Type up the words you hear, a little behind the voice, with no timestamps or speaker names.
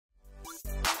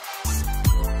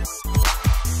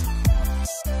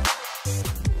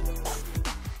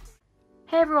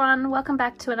Hey everyone, welcome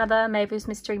back to another Meivu's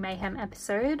Mystery Mayhem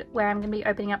episode where I'm going to be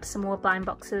opening up some more blind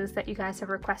boxes that you guys have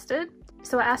requested.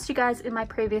 So I asked you guys in my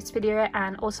previous video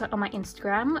and also on my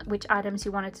Instagram which items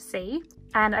you wanted to see,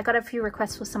 and I got a few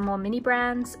requests for some more mini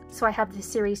brands, so I have the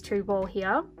Series 2 ball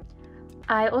here.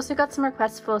 I also got some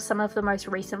requests for some of the most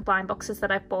recent blind boxes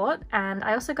that I've bought, and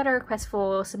I also got a request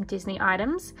for some Disney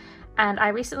items, and I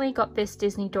recently got this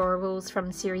Disney Doorables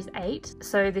from Series 8,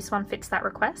 so this one fits that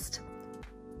request.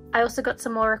 I also got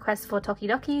some more requests for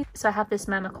Tokidoki, so I have this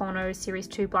Mermicorno Series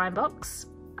 2 blind box.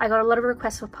 I got a lot of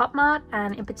requests for POP MART,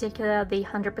 and in particular the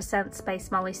 100%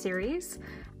 Space Molly series.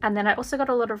 And then I also got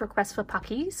a lot of requests for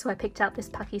Pucky, so I picked out this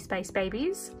Pucky Space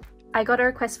Babies. I got a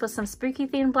request for some spooky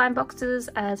themed blind boxes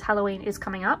as Halloween is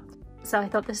coming up, so I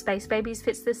thought the Space Babies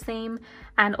fits this theme,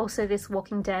 and also this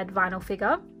Walking Dead vinyl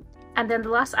figure. And then the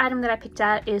last item that I picked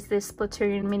out is this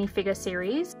Splatoon minifigure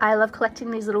series. I love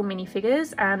collecting these little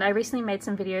minifigures, and I recently made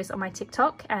some videos on my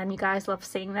TikTok and you guys love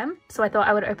seeing them, so I thought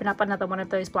I would open up another one of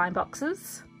those blind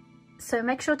boxes. So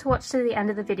make sure to watch to the end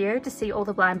of the video to see all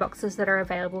the blind boxes that are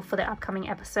available for the upcoming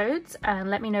episodes, and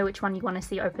let me know which one you want to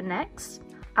see open next.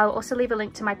 I'll also leave a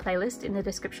link to my playlist in the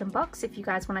description box if you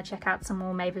guys want to check out some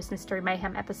more Meivu's Mystery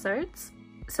Mayhem episodes.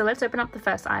 So let's open up the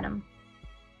first item.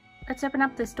 Let's open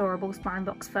up this Doorables blind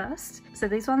box first. So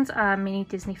these ones are mini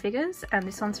Disney figures, and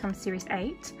this one's from Series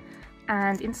 8.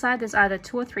 And inside there's either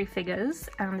 2 or 3 figures,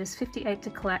 and there's 58 to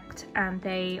collect, and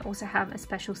they also have a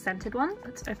special scented one.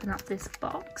 Let's open up this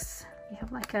box. We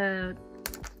have like a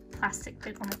plastic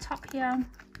bit on the top here,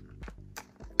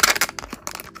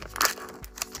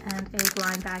 and a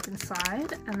blind bag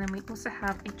inside, and then we also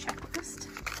have a checklist.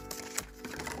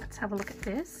 Let's have a look at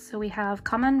this. So we have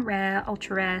common, rare,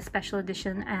 ultra rare, special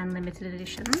edition and limited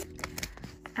edition,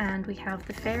 and we have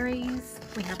the fairies,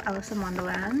 we have Alice in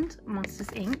Wonderland, Monsters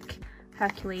Inc,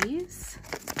 Hercules,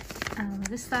 and on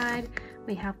this side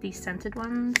we have the scented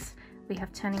ones. We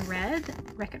have Turning Red,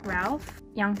 Wreck-It Ralph,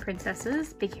 Young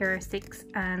Princesses, Big Hero 6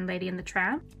 and Lady and the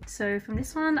Tramp. So from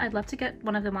this one I'd love to get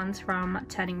one of the ones from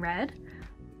Turning Red,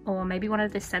 or maybe one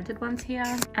of the scented ones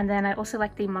here. And then I also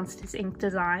like the Monsters Inc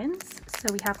designs.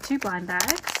 So we have 2 blind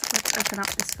bags. Let's open up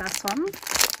this first one.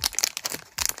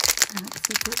 And let's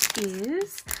see who it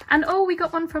is. And oh, we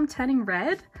got one from Turning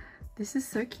Red. This is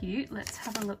so cute. Let's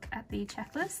have a look at the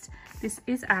checklist. This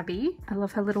is Abby. I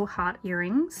love her little heart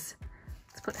earrings.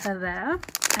 Let's put her there.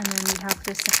 And then we have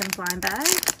the second blind bag.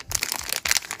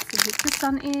 See who this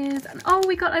one is. And oh,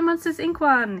 we got a Monsters Inc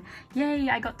one. Yay,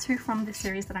 I got 2 from the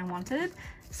series that I wanted.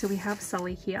 So we have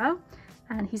Sully here,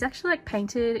 and he's actually like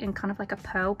painted in kind of like a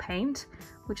pearl paint,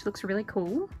 which looks really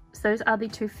cool. So those are the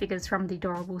 2 figures from the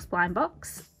Doorables blind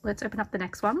box. Let's open up the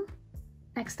next one.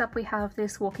 Next up we have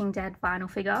this Walking Dead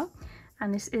vinyl figure,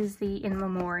 and this is the In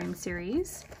Memoriam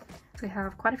series. So we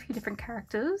have quite a few different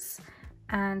characters,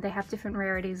 and they have different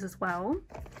rarities as well.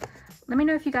 Let me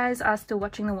know if you guys are still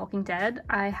watching The Walking Dead.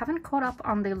 I haven't caught up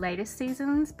on the latest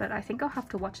seasons, but I think I'll have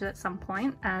to watch it at some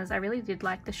point, as I really did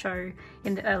like the show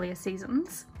in the earlier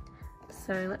seasons.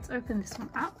 So let's open this one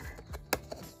up.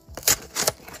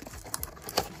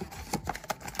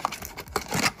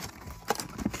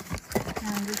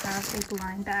 And we have a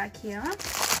blind bag here.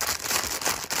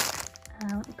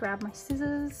 Let me grab my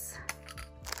scissors.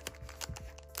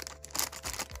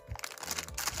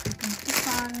 Open this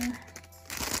one.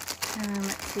 And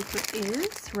let's see who it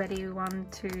is. Ready, 1,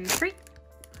 2, 3.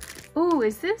 Oh,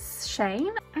 is this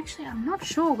Shane? Actually, I'm not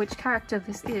sure which character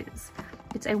this is.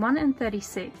 It's a 1 in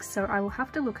 36, so I will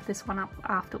have to look this one up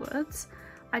afterwards.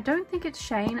 I don't think it's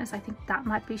Shane, as I think that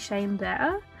might be Shane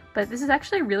there. But this is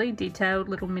actually a really detailed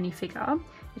little minifigure.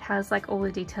 It has like all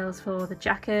the details for the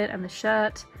jacket and the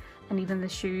shirt, and even the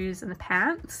shoes and the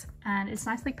pants. And it's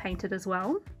nicely painted as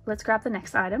well. Let's grab the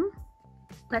next item.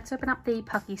 Let's open up the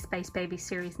Pucky Space Baby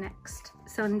series next.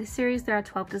 So in this series there are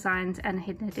 12 designs and a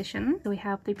hidden edition. So we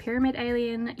have the Pyramid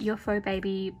Alien, UFO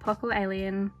Baby, Poco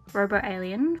Alien, Robo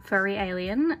Alien, Furry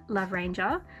Alien, Love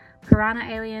Ranger, Piranha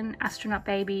Alien, Astronaut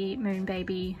Baby, Moon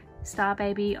Baby, Star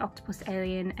Baby, Octopus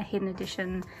Alien, a hidden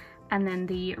edition, and then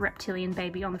the Reptilian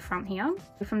Baby on the front here.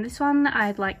 From this one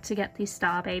I'd like to get the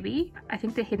Star Baby. I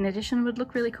think the hidden edition would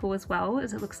look really cool as well,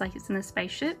 as it looks like it's in a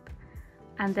spaceship.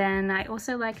 And then I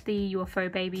also like the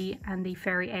UFO Baby and the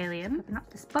Fairy Alien. Open up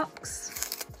this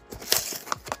box.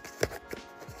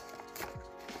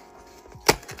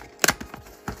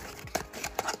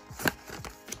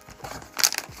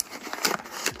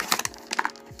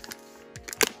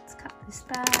 Let's cut this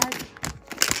bag.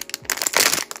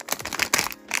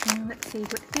 And let's see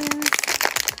what it is.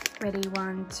 Ready,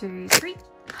 1, 2, 3.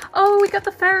 Oh, we got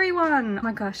the fairy one! Oh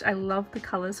my gosh, I love the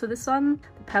colours for this one.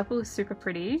 The purple is super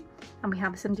pretty. And we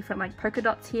have some different like polka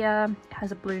dots here. It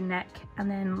has a blue neck and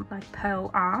then like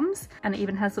pearl arms. And it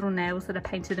even has little nails that are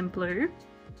painted in blue.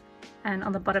 And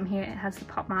on the bottom here, it has the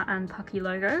POP MART and Pucky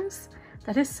logos.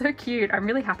 That is so cute. I'm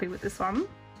really happy with this one.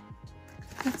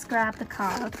 Let's grab the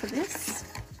card for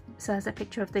this. So there's a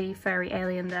picture of the furry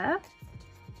alien there.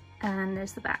 And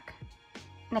there's the back.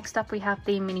 Next up we have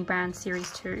the mini brand series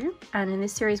 2, and in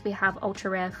this series we have ultra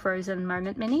rare frozen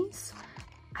moment minis.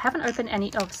 I haven't opened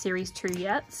any of series 2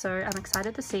 yet, so I'm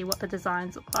excited to see what the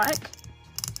designs look like.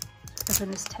 Let's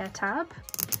open this tear tab.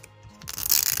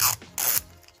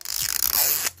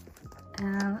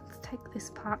 And let's take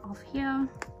this part off here.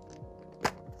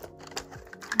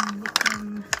 And we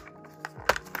can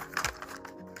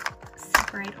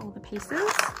separate all the pieces.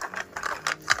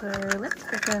 So let's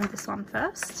open this one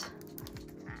first.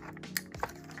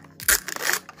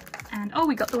 And oh,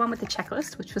 we got the one with the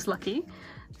checklist, which was lucky.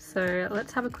 So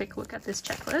let's have a quick look at this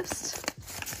checklist.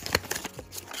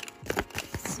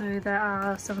 So there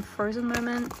are some frozen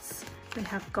moments. We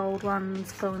have gold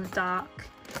ones, glow in the dark,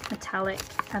 metallic,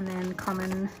 and then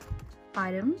common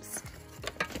items.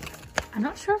 I'm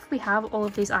not sure if we have all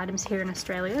of these items here in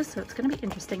Australia, so it's going to be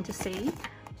interesting to see.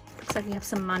 Looks like we have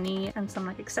some money and some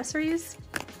like accessories.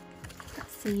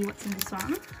 Let's see what's in this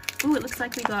one. Oh, it looks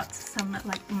like we got some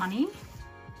like money.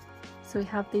 So we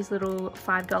have these little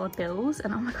 $5 bills,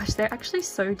 and oh my gosh, they're actually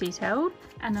so detailed.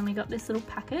 And then we got this little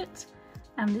packet,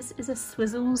 and this is a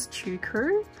Swizzles Chew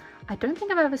Crew. I don't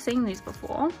think I've ever seen these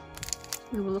before.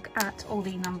 We will look at all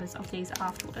the numbers of these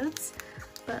afterwards,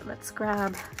 but let's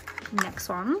grab the next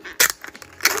one.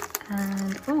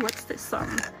 And oh, what's this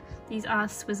one? These are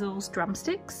Swizzles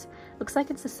drumsticks. Looks like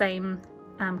it's the same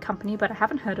company, but I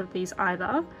haven't heard of these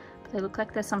either. But they look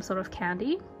like they're some sort of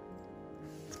candy.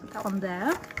 Let's put that one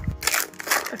there.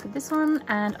 Open this one,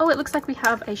 and oh, it looks like we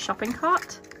have a shopping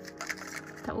cart.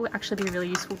 That will actually be really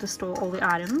useful to store all the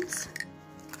items.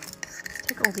 Let's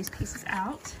take all these pieces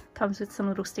out. Comes with some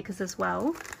little stickers as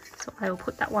well, so I will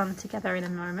put that one together in a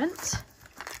moment.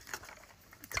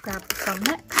 Let's grab this one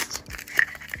next,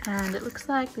 and it looks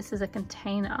like this is a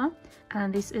container,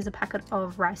 and this is a packet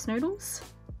of rice noodles.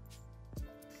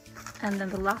 And then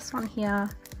the last one here,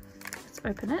 let's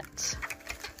open it.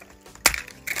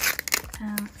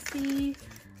 And let's see.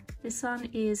 This one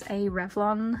is a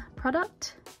Revlon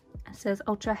product. It says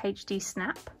Ultra HD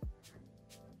Snap.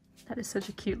 That is such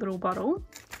a cute little bottle.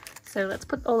 So let's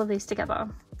put all of these together.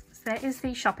 So there is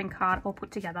the shopping cart all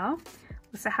put together.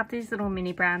 We also have these little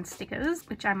mini brand stickers,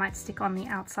 which I might stick on the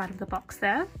outside of the box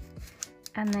there.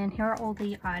 And then here are all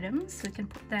the items. So we can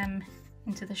put them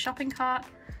into the shopping cart,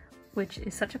 which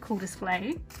is such a cool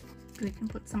display. We can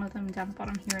put some of them down the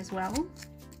bottom here as well.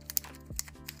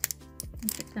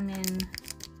 And put them in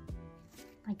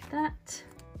like that.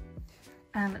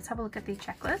 And let's have a look at the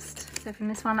checklist. So from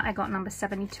this one I got number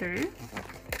 72.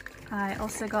 I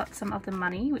also got some of the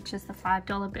money, which is the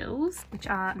 $5 bills, which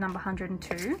are number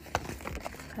 102.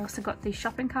 I also got the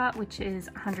shopping cart, which is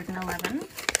 111.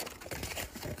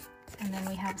 And then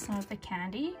we have some of the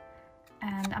candy.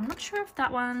 And I'm not sure if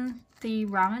that one, the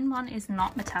ramen one, is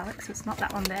not metallic, so it's not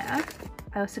that one there.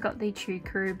 I also got the Chew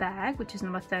Crew bag, which is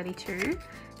number 32,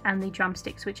 and the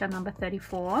drumsticks, which are number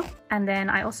 34. And then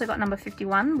I also got number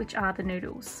 51, which are the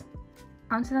noodles.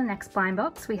 On to the next blind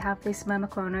box, we have this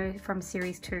Mermicorno from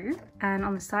series 2. And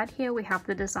on the side here, we have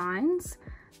the designs.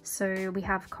 So we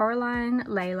have Coraline,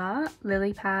 Layla,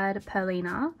 Lilypad,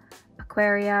 Perlina,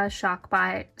 Aquaria,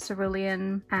 Sharkbite,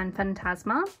 Cerulean, and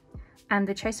Phantasma. And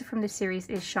the chaser from this series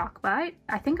is Sharkbite.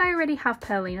 I think I already have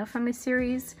Perlina from this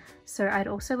series, so I'd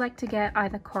also like to get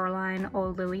either Coraline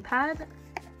or Lilypad.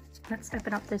 Let's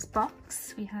open up this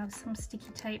box. We have some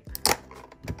sticky tape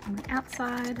on the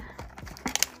outside.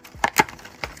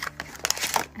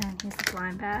 And here's the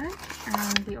blind bag.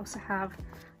 And we also have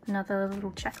another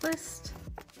little checklist.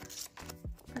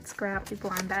 Let's grab the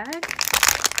blind bag.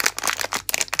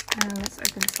 And let's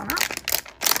open this one up.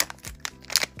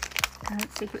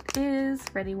 Let's see who it is.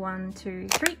 Ready, 1, 2,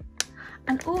 3.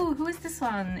 And oh, who is this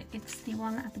one? It's the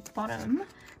one at the bottom.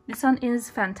 This one is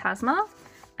Phantasma,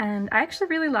 and I actually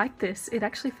really like this. It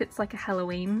actually fits like a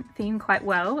Halloween theme quite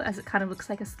well, as it kind of looks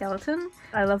like a skeleton.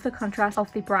 I love the contrast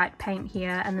of the bright paint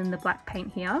here and then the black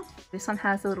paint here. This one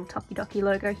has a little Tokidoki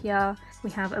logo here.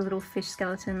 We have a little fish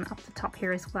skeleton up the top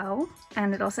here as well.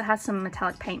 And it also has some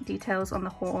metallic paint details on the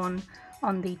horn,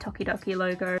 on the Tokidoki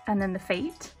logo, and then the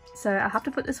feet. So I'll have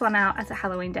to put this one out as a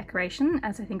Halloween decoration,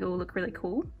 as I think it will look really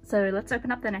cool. So let's open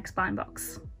up the next blind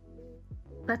box.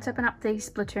 Let's open up the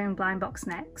Splatoon blind box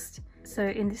next. So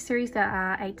in this series there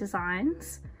are 8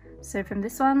 designs. So from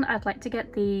this one, I'd like to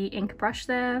get the ink brush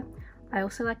there. I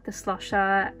also like the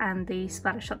Slosher and the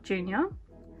Splattershot Junior.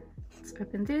 Let's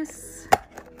open this.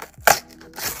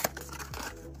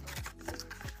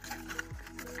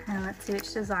 And let's see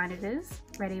which design it is.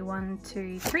 Ready, 1,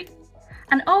 2, 3.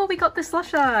 And oh, we got the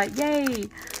Slosher! Yay!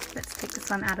 Let's take this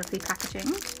one out of the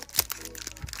packaging.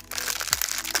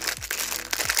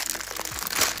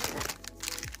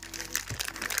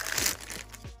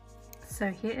 So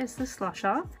here is the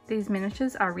Slosher. These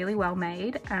miniatures are really well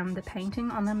made and the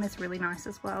painting on them is really nice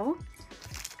as well.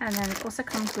 And then it also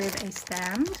comes with a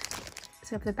stand.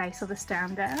 So at the base of the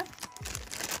stand there.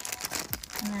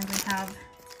 And then we have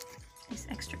these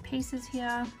extra pieces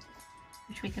here,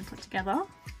 which we can put together.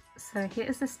 So here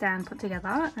is the stand put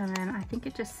together, and then I think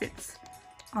it just sits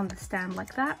on the stand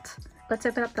like that. Let's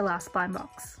open up the last blind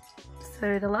box.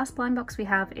 So the last blind box we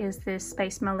have is this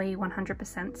Space Molly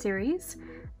 100% series,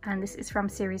 and this is from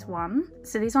series 1.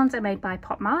 So these ones are made by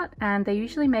POP MART, and they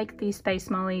usually make these Space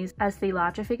Mollies as the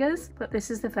larger figures, but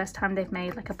this is the first time they've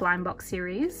made like a blind box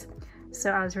series.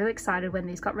 So I was really excited when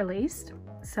these got released.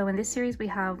 So in this series we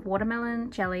have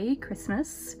Watermelon, Jelly,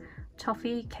 Christmas,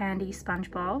 Toffee, Candy,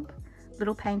 SpongeBob,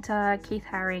 Little Painter, Keith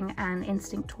Haring, and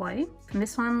Instinct Toy. From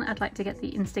this one, I'd like to get the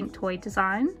Instinct Toy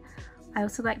design. I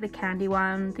also like the candy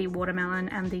one, the watermelon,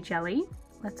 and the jelly.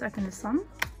 Let's open this one.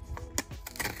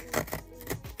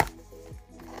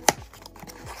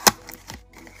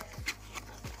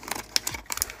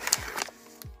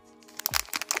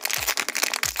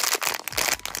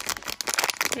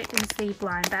 Here is the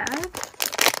blind bag.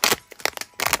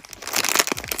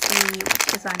 See what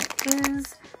design it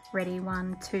is. Ready,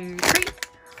 1, 2, 3.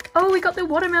 Oh, we got the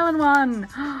watermelon one.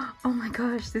 Oh my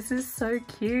gosh, this is so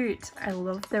cute. I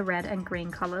love the red and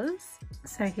green colors.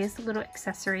 So here's the little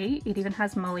accessory. It even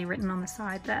has Molly written on the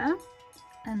side there.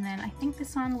 And then I think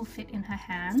this one will fit in her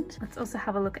hand. Let's also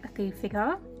have a look at the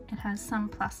figure. It has some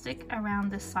plastic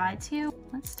around the sides here.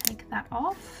 Let's take that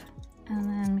off. And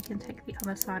then we can take the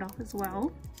other side off as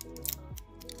well.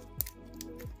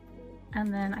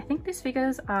 And then I think these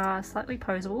figures are slightly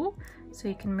posable, so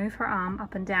you can move her arm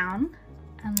up and down.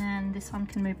 And then this one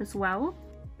can move as well.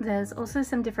 There's also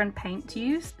some different paint to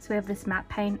use. So we have this matte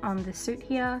paint on the suit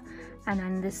here, and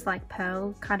then this like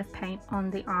pearl kind of paint on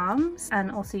the arms,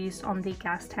 and also used on the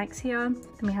gas tanks here.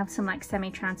 Then we have some like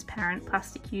semi-transparent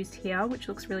plastic used here, which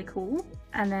looks really cool.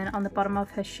 And then on the bottom of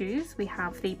her shoes, we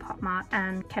have the POP MART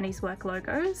and Kenny's Work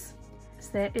logos. So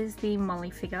there is the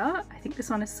Molly figure. I think this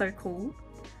one is so cool.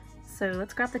 So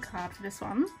let's grab the card for this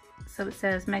one. So it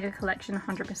says Mega Collection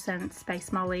 100%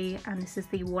 Space Molly, and this is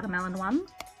the watermelon one.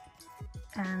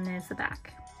 And there's the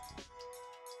back.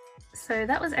 So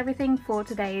that was everything for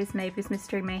today's Meivu's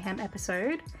Mystery Mayhem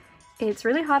episode. It's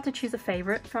really hard to choose a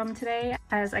favourite from today,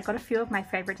 as I got a few of my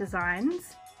favourite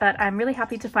designs, but I'm really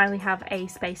happy to finally have a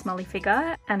Space Molly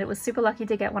figure, and it was super lucky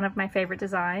to get one of my favourite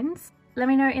designs. Let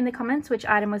me know in the comments which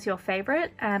item was your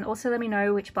favourite, and also let me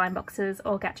know which blind boxes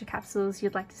or gacha capsules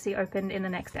you'd like to see opened in the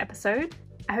next episode.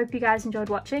 I hope you guys enjoyed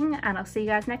watching, and I'll see you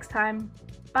guys next time.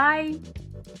 Bye!